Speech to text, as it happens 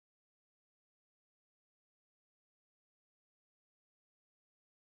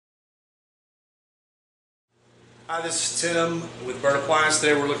Hi, this is Tim with Appliance.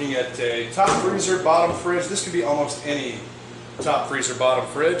 Today we're looking at a top freezer, bottom fridge. This could be almost any top freezer, bottom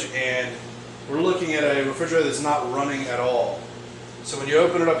fridge, and we're looking at a refrigerator that's not running at all. So when you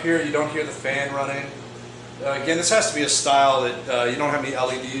open it up here, you don't hear the fan running. Again, this has to be a style that you don't have any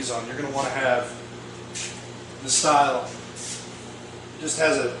LEDs on. You're going to want to have the style just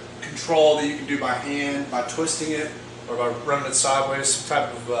has a control that you can do by hand, by twisting it, or by running it sideways, some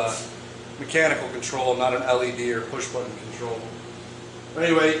type of mechanical control, not an LED or push button control. But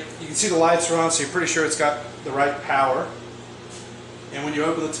anyway, you can see the lights are on, so you're pretty sure it's got the right power. And when you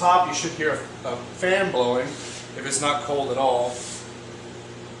open the top, you should hear a fan blowing if it's not cold at all.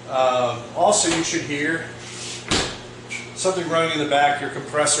 Also, you should hear something running in the back, your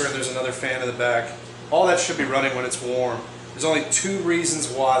compressor, and there's another fan in the back. All that should be running when it's warm. There's only two reasons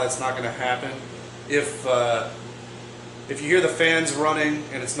why that's not going to happen. If you hear the fans running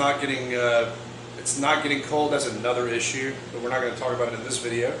and it's not getting cold, that's another issue, but we're not going to talk about it in this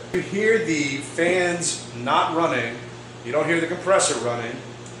video. If you hear the fans not running, you don't hear the compressor running,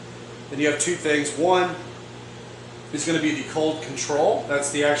 then you have two things. One is going to be the cold control.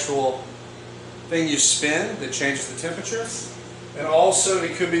 That's the actual thing you spin that changes the temperature. And also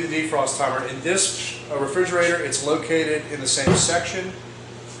it could be the defrost timer. In this refrigerator, it's located in the same section.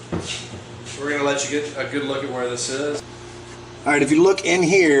 We're going to let you get a good look at where this is. Alright, if you look in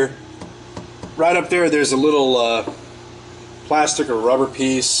here, right up there, there's a little plastic or rubber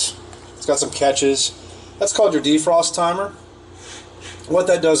piece. It's got some catches. That's called your defrost timer. What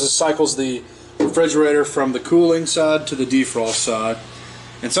that does is cycles the refrigerator from the cooling side to the defrost side.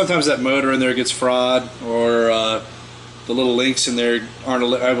 And sometimes that motor in there gets fried, or the little links in there aren't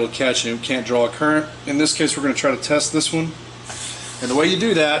able to catch it and can't draw a current. In this case, we're going to try to test this one. And the way you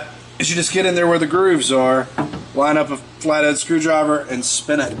do that is you just get in there where the grooves are, line up a flathead screwdriver, and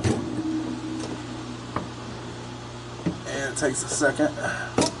spin it. And it takes a second.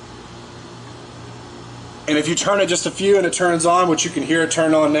 And if you turn it just a few and it turns on, which you can hear it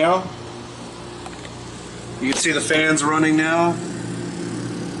turn on now, you can see the fans running now.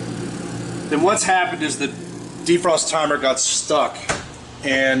 Then what's happened is the defrost timer got stuck,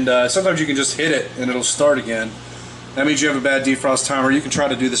 and sometimes you can just hit it and it'll start again. That means you have a bad defrost timer. You can try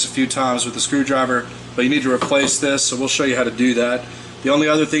to do this a few times with the screwdriver, but you need to replace this, so we'll show you how to do that. The only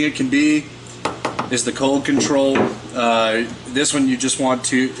other thing it can be is the cold control. This one you just want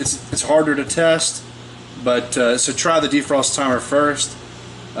to, it's harder to test, but so try the defrost timer first.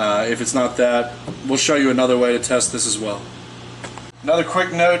 If it's not that, we'll show you another way to test this as well. Another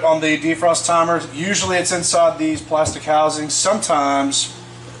quick note on the defrost timer, usually it's inside these plastic housings. Sometimes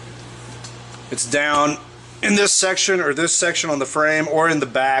it's down in this section or this section on the frame, or in the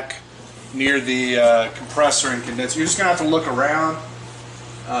back near the compressor and condenser. You're just going to have to look around.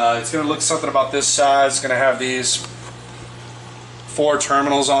 It's going to look something about this size. It's going to have these 4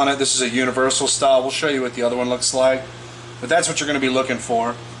 terminals on it. This is a universal style. We'll show you what the other one looks like, but that's what you're going to be looking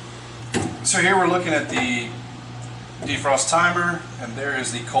for. So here we're looking at the defrost timer, and there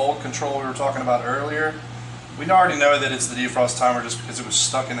is the cold control we were talking about earlier. We already know that it's the defrost timer just because it was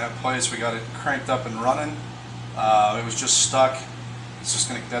stuck in that place. We got it cranked up and running. It was just stuck.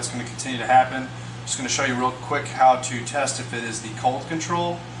 That's going to continue to happen. I'm just going to show you real quick how to test if it is the cold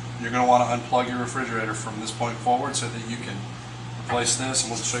control. You're going to want to unplug your refrigerator from this point forward so that you can replace this,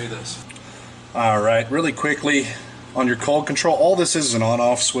 and we'll show you this. Alright, really quickly on your cold control, all this is an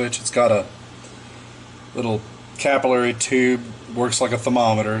on-off switch. It's got a little capillary tube, works like a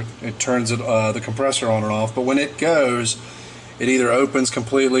thermometer. It turns the compressor on and off, but when it goes, it either opens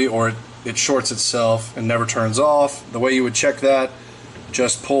completely or it shorts itself and never turns off. The way you would check that,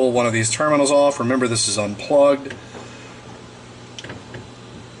 just pull one of these terminals off. Remember, this is unplugged.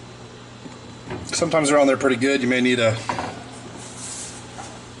 Sometimes they're on there pretty good. You may need a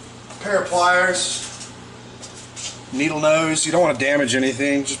pair of pliers, needle nose. You don't want to damage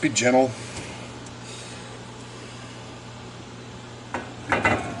anything, just be gentle.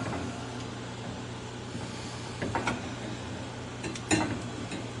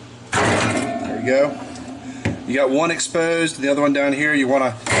 Go. You got one exposed, the other one down here. You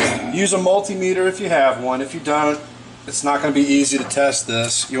want to use a multimeter if you have one. If you don't, it's not going to be easy to test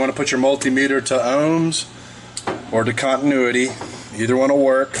this. You want to put your multimeter to ohms or to continuity. Either one will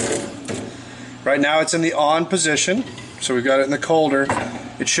work. Right now it's in the on position, so we've got it in the colder.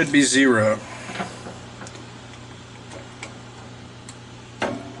 It should be 0.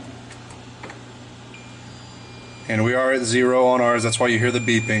 And we are at 0 on ours. That's why you hear the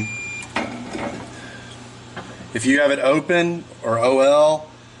beeping. If you have it open or OL,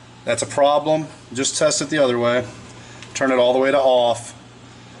 that's a problem. Just test it the other way. Turn it all the way to off.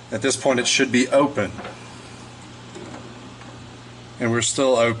 At this point it should be open. and we're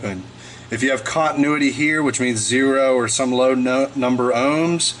still open. If you have continuity here, which means 0 or some low number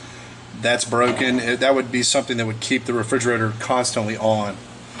ohms, that's broken. That would be something that would keep the refrigerator constantly on.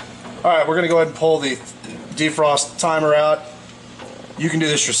 Alright, we're going to go ahead and pull the defrost timer out. You can do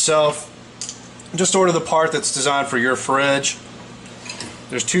this yourself. Just order the part that's designed for your fridge.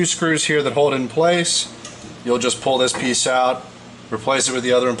 There's 2 screws here that hold it in place. You'll just pull this piece out, replace it with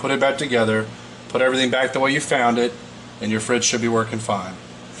the other, and put it back together. Put everything back the way you found it, and your fridge should be working fine.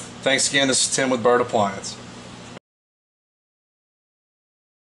 Thanks again. This is Tim with Bird Appliance.